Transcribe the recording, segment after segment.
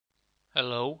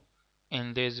Hello,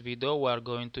 in this video we are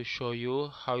going to show you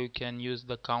how you can use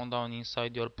the countdown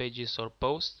inside your pages or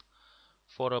posts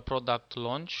for a product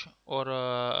launch or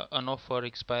an offer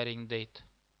expiring date.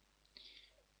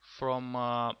 From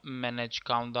Manage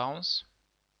Countdowns,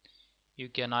 you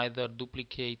can either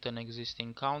duplicate an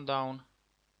existing countdown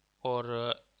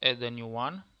or add a new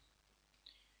one.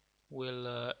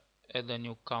 We'll add a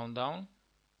new countdown.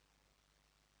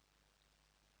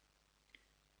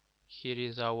 Here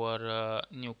is our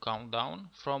new countdown.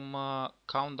 From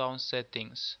Countdown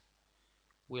Settings,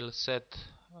 we'll set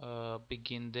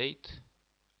begin date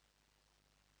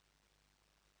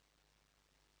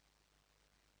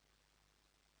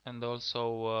and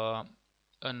also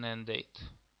an end date.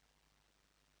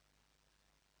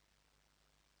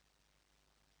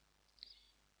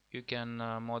 You can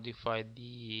modify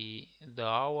the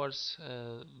hours,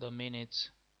 the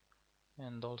minutes,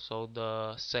 and also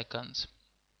the seconds.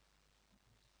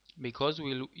 Because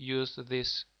we'll use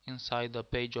this inside the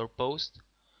page or post,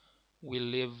 we'll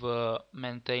leave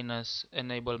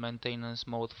enable maintenance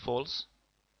mode false.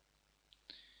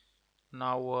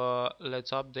 Now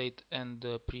let's update and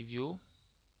preview.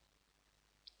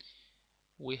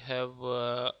 We have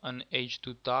an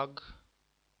H2 tag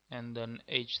and an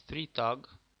H3 tag,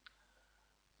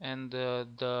 and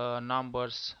the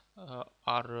numbers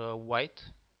are white.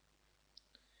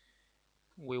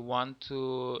 We want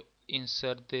to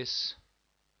insert this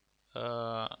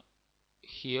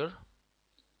here,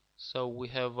 so we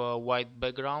have a white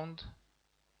background,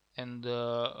 and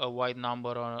a white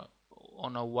number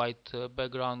on a white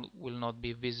background will not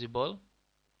be visible.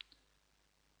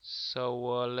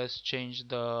 So let's change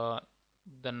the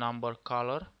number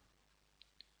color.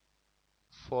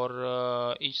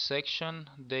 For each section,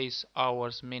 days,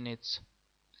 hours, minutes,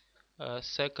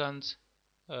 seconds,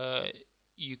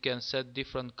 you can set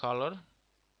different color.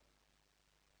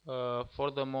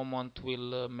 For the moment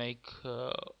we'll make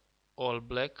all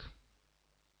black,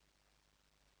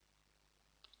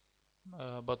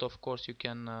 but of course you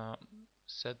can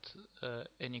set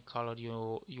any color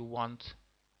you want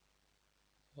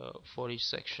for each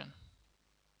section.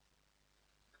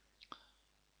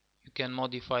 You can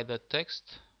modify the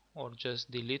text or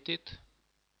just delete it.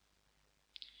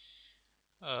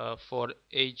 For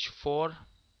H4,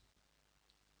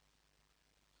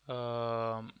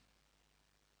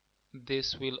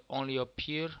 this will only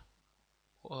appear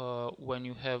when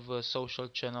you have social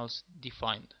channels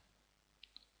defined.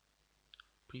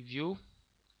 Preview.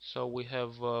 So we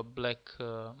have black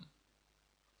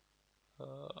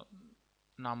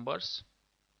numbers.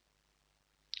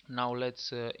 Now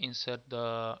let's insert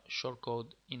the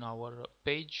shortcode in our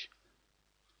page.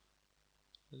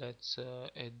 Let's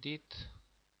edit.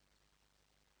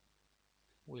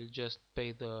 We'll just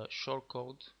paste the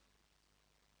shortcode.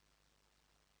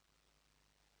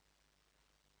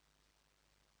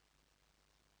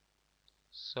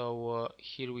 So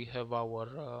here we have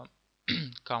our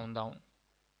countdown.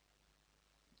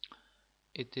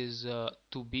 It is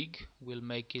too big, we'll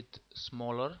make it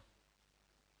smaller.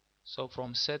 So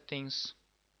from settings,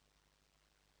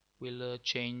 we'll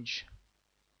change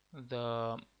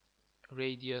the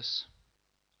radius,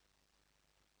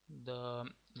 the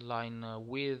line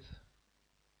width,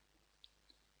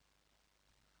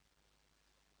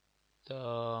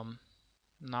 the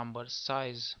number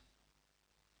size.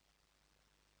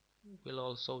 We'll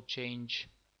also change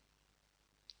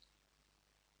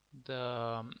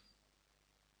the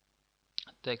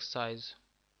text size.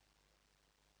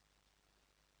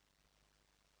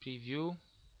 Preview.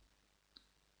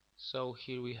 So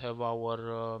here we have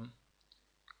our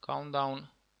countdown.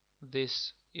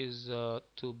 This is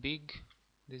too big,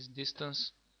 this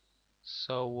distance,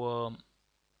 so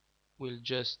we'll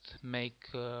just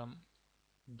make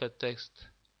the text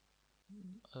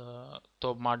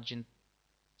top margin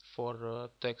for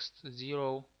text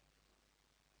 0.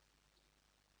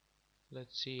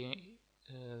 Let's see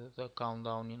the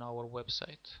countdown in our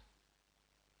website.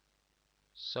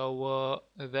 So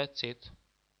that's it.